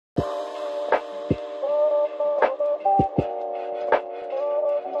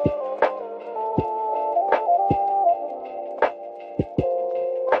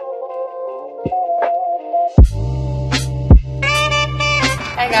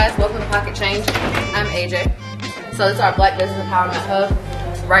guys, welcome to Pocket Change. I'm AJ. So this is our Black Business Empowerment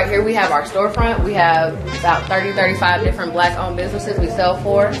Hub. Right here we have our storefront. We have about 30-35 different black owned businesses we sell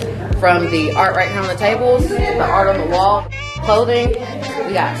for, from the art right here on the tables, the art on the wall, clothing.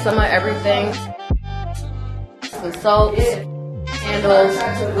 We got some of everything, some soaps, candles,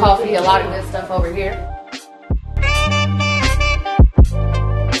 coffee, a lot of good stuff over here.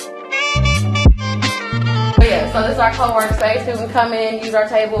 So this is our co-work space. People can come in, use our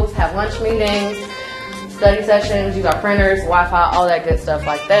tables, have lunch meetings, study sessions, use our printers, Wi-Fi, all that good stuff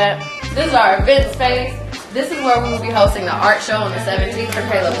like that. This is our event space. This is where we will be hosting the art show on the 17th for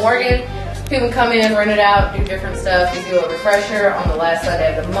Caleb Morgan. People can come in, rent it out, do different stuff. We do a refresher on the last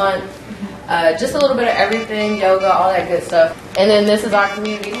Sunday of the month. Just a little bit of everything, yoga, all that good stuff. And then this is our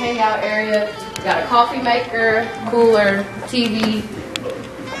community hangout area. We got a coffee maker, cooler, TV,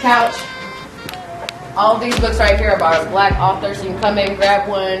 couch. All of these books right here are by black authors, so you can come in, grab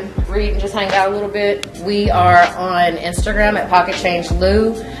one, read, and just hang out a little bit. We are on Instagram at Pocket Change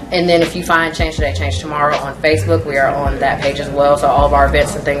Lou, and then if you find Change Today, Change Tomorrow on Facebook, we are on that page as well, so all of our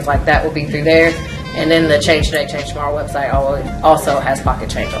events and things like that will be through there. And then the Change Today, Change Tomorrow website also has Pocket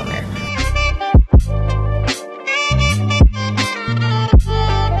Change on there.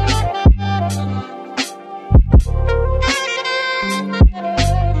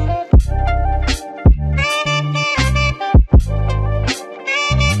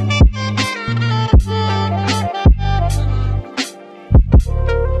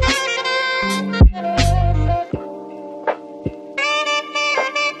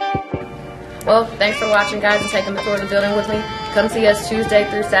 Well, thanks for watching, guys, and taking the tour of the building with me. Come see us Tuesday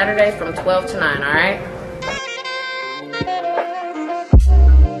through Saturday from 12 to 9, all right?